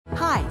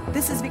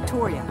this is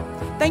Victoria.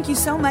 Thank you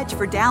so much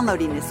for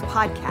downloading this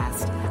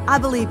podcast. I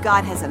believe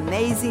God has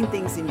amazing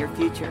things in your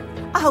future.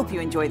 I hope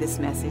you enjoy this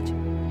message.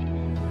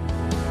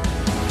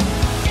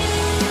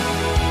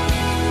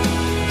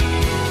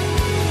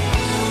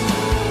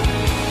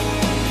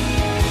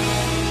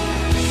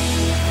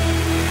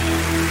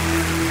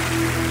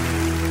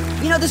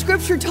 You know, the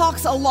scripture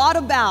talks a lot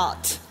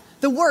about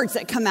the words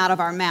that come out of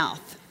our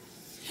mouth.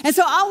 And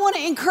so I want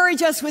to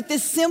encourage us with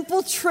this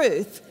simple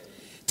truth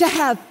to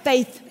have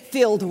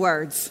faith-filled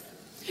words.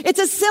 It's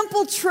a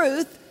simple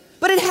truth,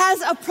 but it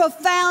has a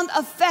profound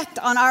effect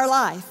on our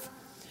life.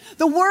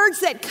 The words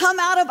that come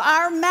out of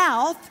our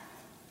mouth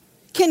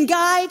can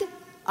guide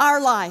our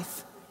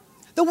life.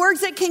 The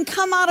words that can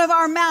come out of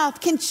our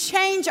mouth can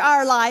change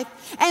our life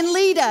and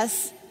lead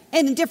us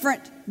in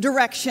different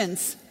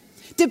directions,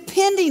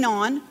 depending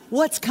on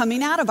what's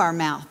coming out of our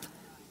mouth.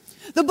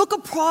 The book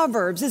of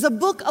Proverbs is a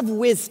book of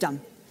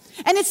wisdom,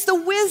 and it's the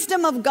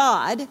wisdom of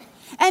God,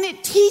 and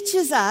it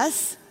teaches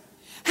us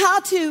how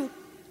to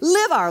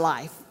live our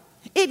life.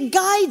 It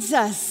guides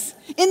us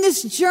in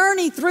this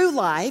journey through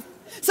life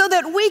so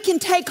that we can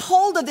take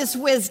hold of this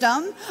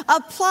wisdom,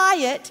 apply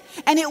it,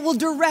 and it will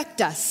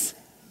direct us.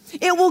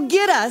 It will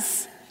get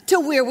us to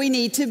where we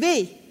need to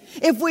be.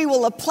 If we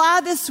will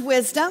apply this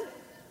wisdom,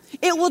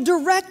 it will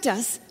direct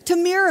us to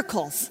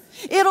miracles.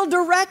 It'll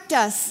direct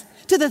us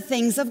to the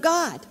things of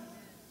God.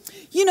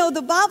 You know,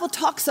 the Bible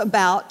talks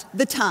about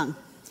the tongue.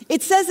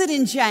 It says it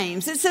in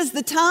James. It says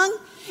the tongue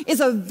is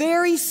a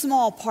very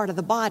small part of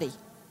the body.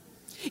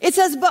 It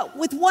says, but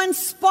with one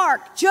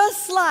spark,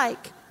 just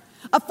like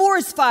a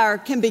forest fire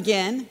can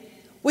begin,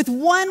 with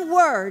one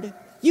word,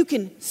 you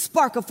can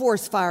spark a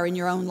forest fire in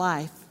your own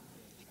life.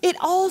 It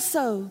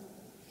also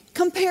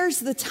compares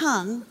the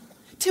tongue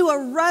to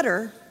a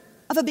rudder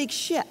of a big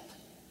ship.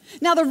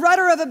 Now, the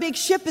rudder of a big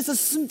ship is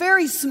a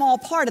very small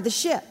part of the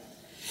ship.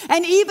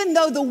 And even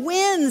though the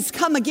winds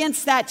come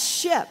against that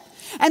ship,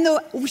 and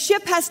the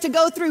ship has to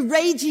go through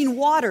raging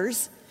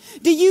waters,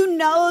 do you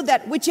know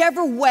that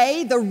whichever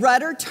way the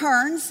rudder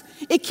turns,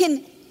 it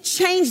can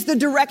change the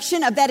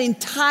direction of that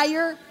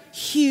entire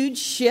huge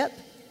ship?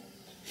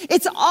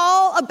 It's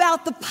all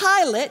about the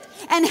pilot,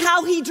 and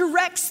how he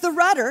directs the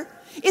rudder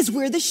is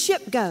where the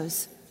ship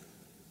goes.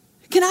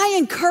 Can I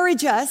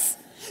encourage us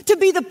to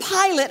be the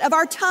pilot of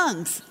our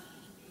tongues?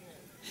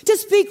 To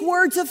speak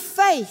words of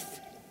faith,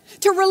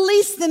 to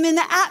release them in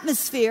the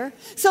atmosphere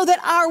so that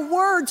our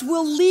words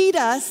will lead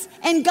us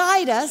and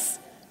guide us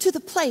to the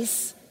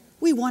place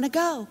we want to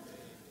go.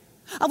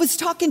 I was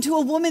talking to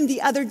a woman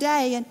the other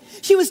day, and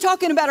she was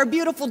talking about her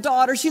beautiful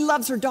daughter. She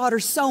loves her daughter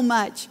so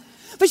much.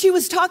 But she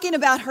was talking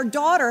about her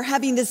daughter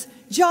having this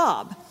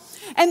job,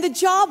 and the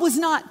job was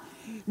not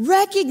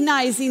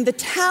recognizing the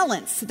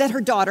talents that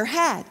her daughter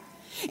had.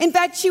 In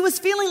fact, she was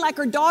feeling like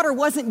her daughter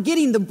wasn't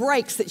getting the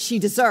breaks that she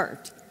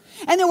deserved.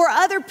 And there were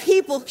other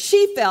people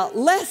she felt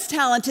less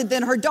talented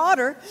than her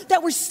daughter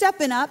that were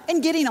stepping up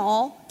and getting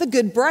all the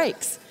good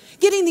breaks,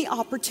 getting the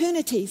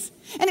opportunities.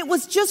 And it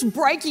was just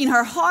breaking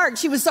her heart.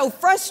 She was so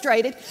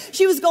frustrated.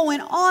 She was going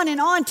on and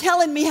on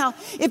telling me how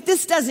if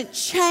this doesn't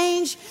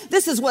change,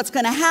 this is what's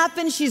going to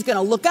happen. She's going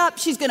to look up.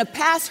 She's going to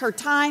pass her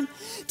time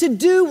to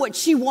do what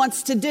she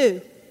wants to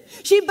do.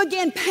 She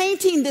began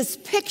painting this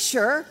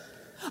picture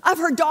of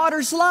her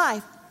daughter's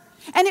life.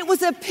 And it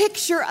was a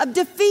picture of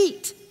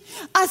defeat.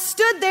 I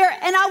stood there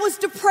and I was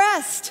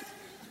depressed.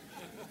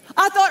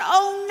 I thought,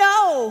 oh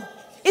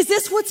no, is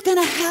this what's going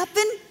to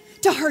happen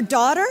to her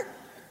daughter?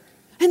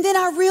 And then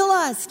I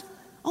realized,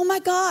 oh my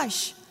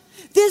gosh,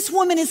 this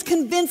woman is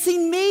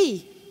convincing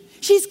me.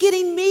 She's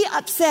getting me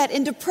upset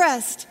and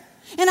depressed.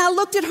 And I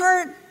looked at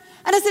her and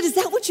I said, is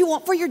that what you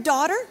want for your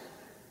daughter?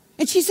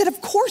 And she said,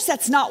 of course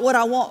that's not what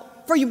I want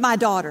for my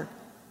daughter.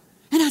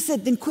 And I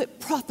said, then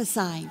quit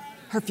prophesying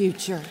her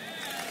future.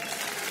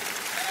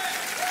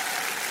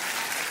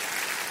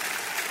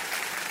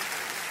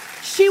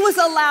 She was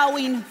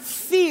allowing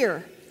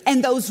fear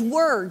and those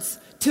words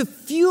to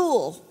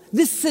fuel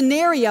this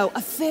scenario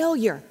of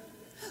failure.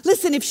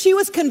 Listen, if she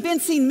was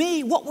convincing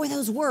me, what were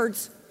those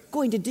words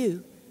going to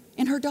do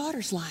in her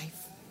daughter's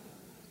life?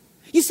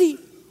 You see,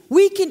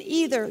 we can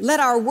either let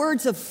our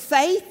words of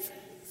faith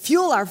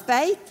fuel our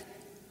faith,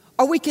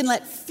 or we can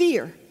let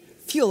fear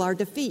fuel our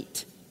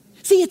defeat.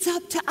 See, it's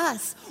up to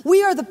us.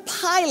 We are the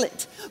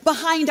pilot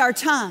behind our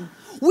tongue.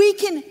 We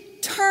can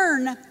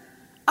turn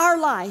our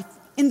life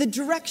in the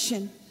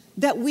direction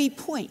that we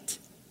point.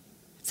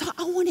 So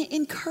I want to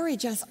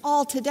encourage us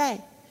all today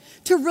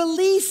to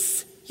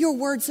release your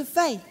words of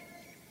faith.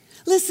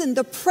 Listen,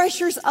 the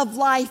pressures of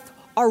life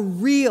are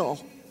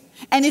real,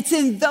 and it's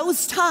in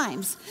those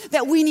times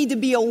that we need to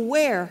be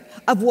aware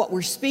of what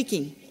we're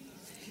speaking.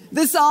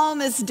 The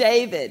psalmist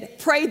David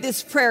prayed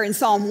this prayer in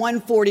Psalm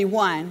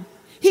 141.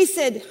 He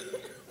said,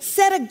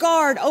 set a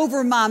guard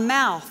over my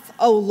mouth,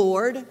 O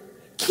Lord.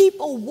 Keep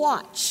a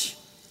watch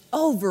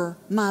over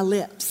my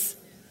lips.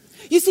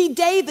 You see,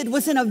 David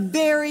was in a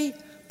very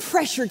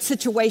pressured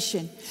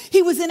situation.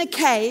 He was in a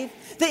cave.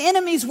 The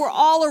enemies were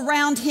all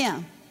around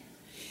him.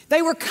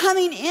 They were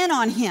coming in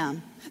on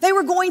him. They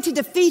were going to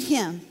defeat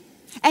him.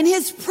 And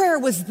his prayer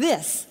was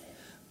this: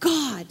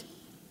 God,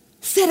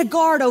 set a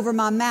guard over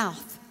my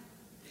mouth.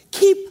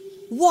 Keep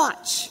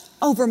watch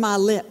over my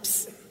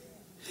lips.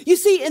 You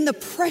see, in the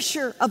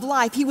pressure of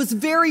life, he was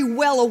very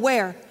well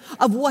aware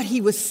of what he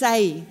was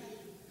saying.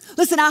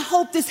 Listen, I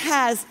hope this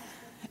has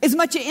as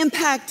much an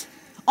impact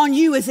on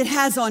you as it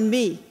has on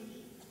me.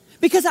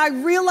 Because I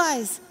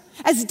realize,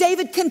 as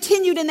David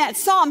continued in that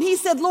psalm, he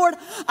said, Lord,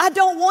 I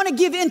don't want to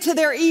give in to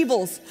their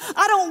evils.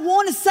 I don't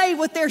want to say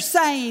what they're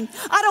saying.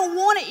 I don't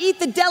want to eat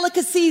the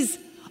delicacies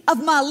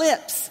of my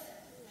lips.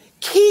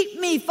 Keep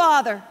me,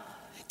 Father.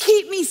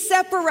 Keep me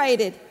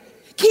separated.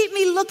 Keep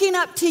me looking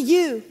up to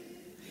you.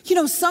 You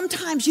know,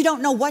 sometimes you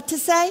don't know what to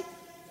say,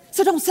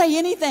 so don't say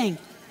anything.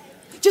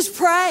 Just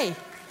pray,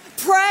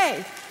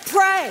 pray,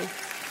 pray,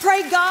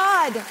 pray,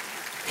 God,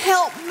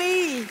 help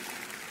me.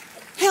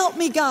 Help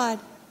me, God.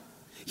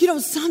 You know,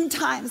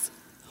 sometimes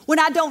when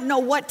I don't know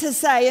what to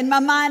say and my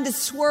mind is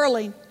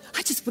swirling,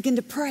 I just begin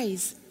to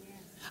praise.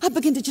 I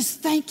begin to just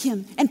thank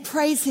him and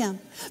praise him.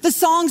 The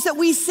songs that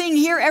we sing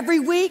here every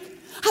week,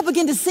 I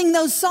begin to sing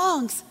those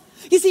songs.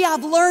 You see,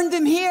 I've learned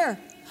them here.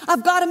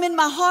 I've got them in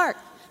my heart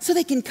so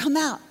they can come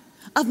out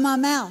of my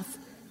mouth.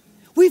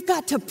 We've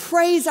got to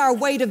praise our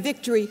way to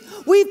victory.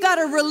 We've got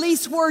to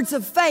release words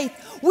of faith.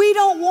 We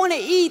don't want to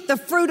eat the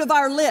fruit of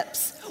our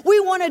lips. We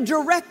want to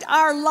direct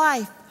our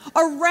life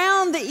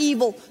around the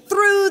evil,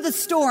 through the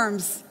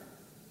storms,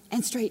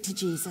 and straight to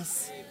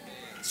Jesus.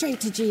 Straight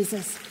to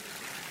Jesus.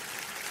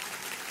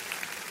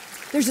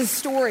 There's a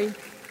story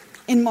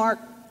in Mark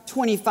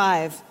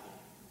 25.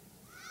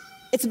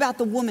 It's about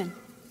the woman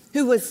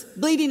who was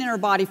bleeding in her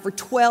body for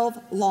 12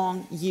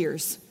 long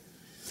years.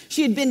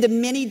 She had been to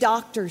many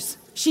doctors.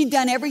 She'd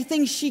done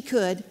everything she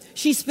could.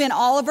 She spent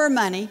all of her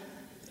money.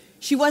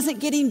 She wasn't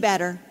getting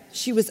better.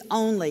 She was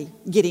only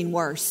getting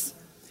worse.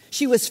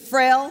 She was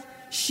frail.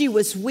 She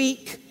was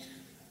weak.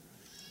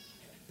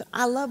 But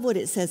I love what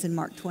it says in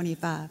Mark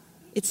 25.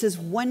 It says,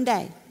 one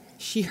day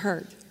she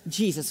heard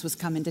Jesus was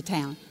coming to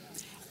town.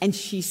 And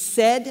she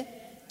said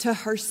to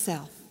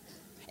herself,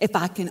 if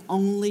I can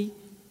only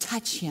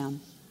touch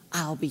him,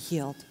 I'll be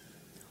healed.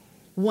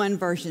 One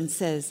version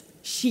says,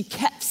 she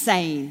kept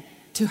saying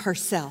to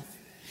herself,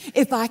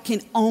 if I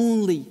can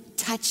only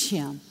touch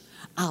him,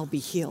 I'll be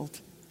healed.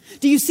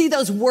 Do you see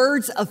those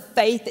words of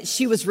faith that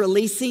she was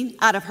releasing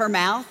out of her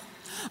mouth?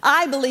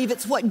 I believe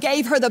it's what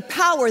gave her the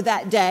power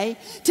that day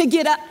to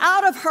get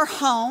out of her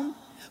home,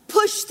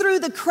 push through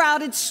the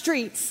crowded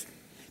streets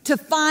to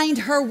find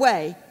her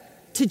way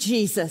to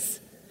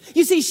Jesus.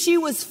 You see, she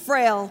was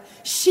frail.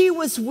 She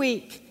was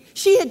weak.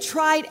 She had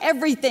tried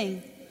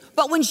everything.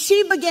 But when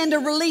she began to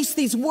release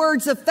these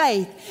words of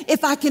faith,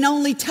 if I can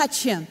only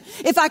touch him,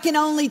 if I can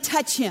only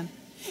touch him,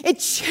 it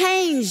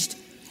changed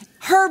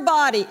her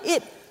body.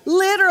 It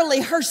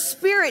literally, her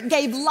spirit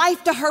gave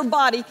life to her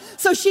body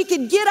so she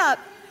could get up,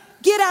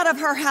 get out of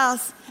her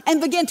house,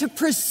 and begin to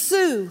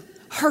pursue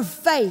her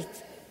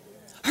faith.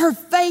 Her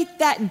faith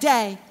that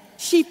day,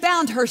 she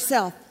found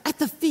herself at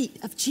the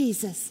feet of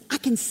Jesus. I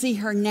can see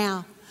her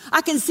now.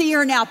 I can see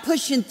her now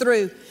pushing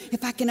through.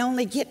 If I can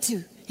only get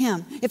to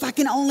him, if I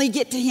can only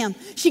get to him.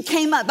 She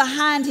came up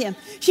behind him.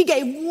 She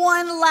gave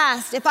one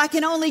last, if I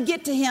can only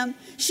get to him.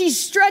 She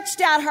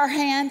stretched out her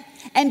hand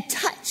and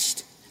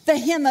touched the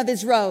hem of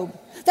his robe.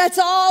 That's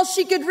all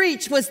she could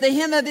reach, was the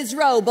hem of his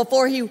robe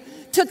before he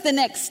took the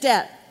next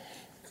step.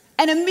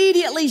 And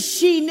immediately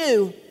she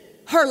knew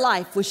her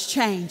life was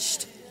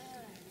changed.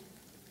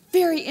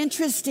 Very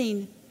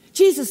interesting.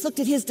 Jesus looked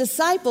at his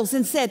disciples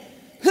and said,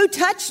 who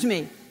touched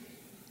me?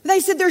 They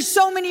said, there's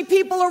so many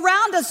people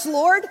around us,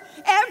 Lord.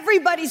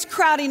 Everybody's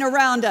crowding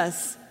around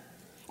us.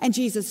 And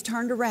Jesus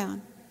turned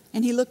around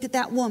and he looked at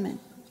that woman.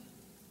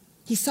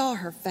 He saw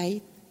her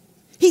faith.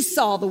 He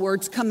saw the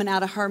words coming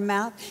out of her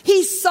mouth.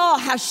 He saw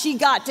how she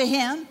got to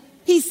him.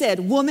 He said,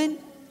 woman,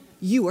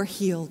 you are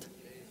healed.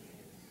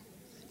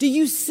 Do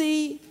you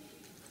see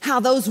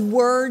how those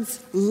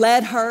words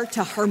led her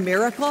to her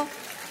miracle?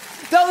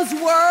 Those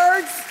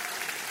words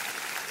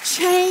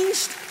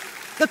changed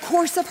the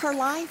course of her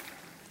life.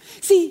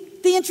 See,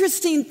 the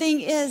interesting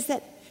thing is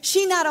that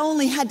she not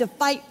only had to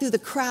fight through the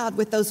crowd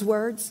with those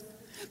words,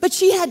 but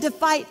she had to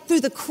fight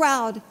through the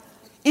crowd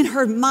in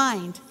her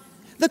mind.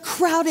 The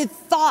crowded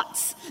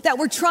thoughts that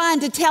were trying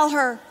to tell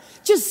her,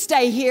 just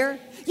stay here.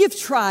 You've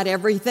tried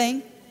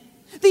everything.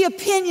 The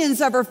opinions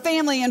of her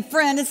family and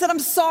friend and said, I'm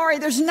sorry,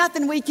 there's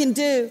nothing we can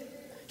do.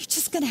 You're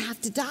just going to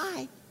have to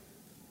die.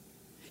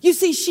 You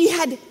see, she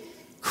had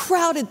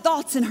crowded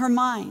thoughts in her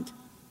mind.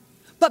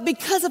 But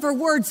because of her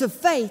words of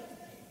faith,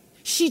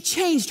 she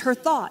changed her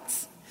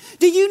thoughts.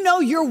 Do you know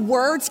your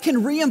words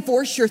can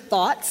reinforce your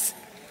thoughts?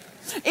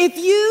 If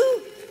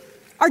you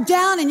are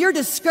down and you're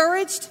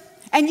discouraged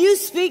and you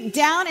speak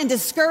down and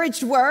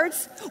discouraged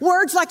words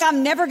like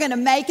I'm never going to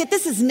make it,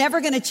 this is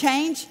never going to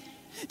change,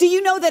 do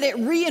you know that it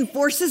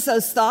reinforces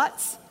those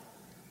thoughts?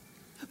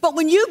 But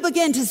when you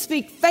begin to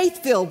speak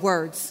faith-filled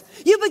words,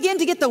 you begin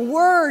to get the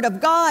word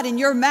of God in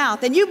your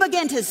mouth and you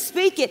begin to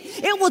speak it,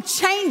 it will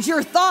change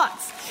your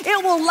thoughts.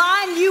 It will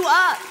line you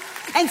up.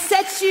 and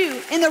sets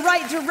you in the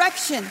right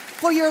direction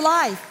for your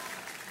life.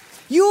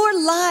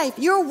 Your life,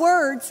 your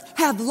words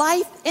have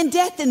life and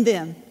death in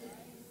them.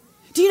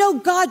 Do you know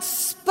God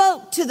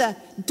spoke to the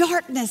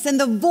darkness and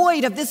the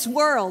void of this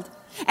world,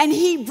 and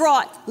he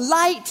brought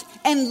light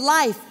and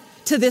life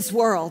to this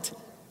world.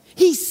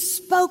 He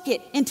spoke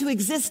it into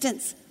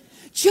existence,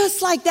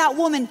 just like that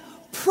woman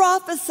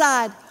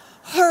prophesied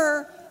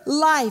her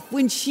life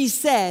when she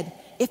said,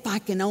 if I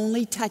can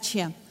only touch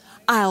him,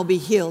 I'll be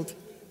healed.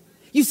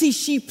 You see,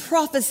 she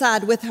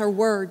prophesied with her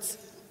words.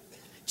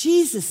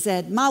 Jesus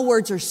said, my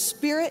words are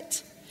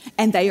spirit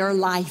and they are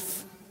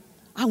life.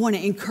 I want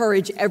to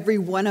encourage every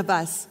one of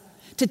us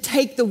to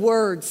take the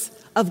words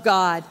of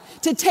God,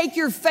 to take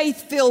your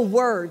faith-filled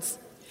words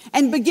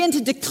and begin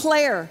to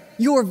declare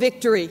your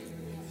victory.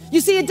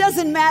 You see, it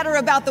doesn't matter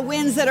about the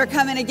winds that are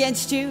coming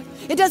against you.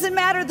 It doesn't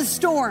matter the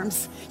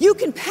storms. You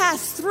can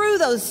pass through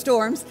those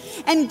storms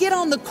and get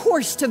on the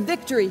course to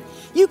victory.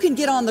 You can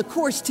get on the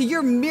course to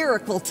your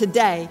miracle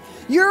today.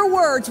 Your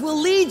words will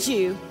lead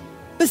you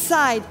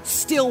beside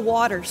still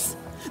waters.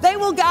 They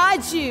will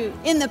guide you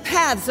in the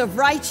paths of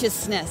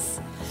righteousness.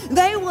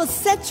 They will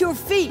set your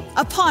feet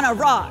upon a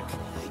rock.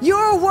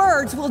 Your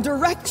words will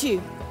direct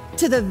you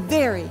to the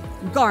very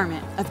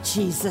garment of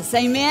Jesus.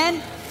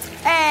 Amen.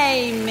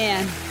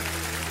 Amen.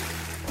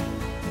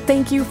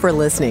 Thank you for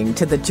listening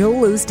to the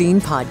Joel Osteen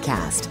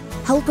Podcast.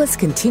 Help us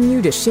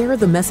continue to share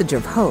the message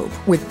of hope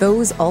with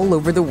those all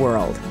over the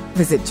world.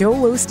 Visit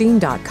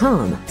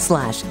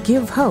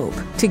joelosteen.com/give hope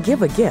to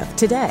give a gift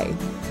today.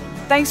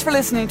 Thanks for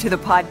listening to the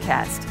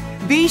podcast.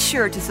 Be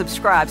sure to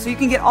subscribe so you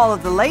can get all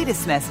of the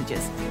latest messages.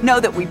 Know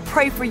that we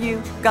pray for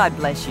you. God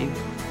bless you.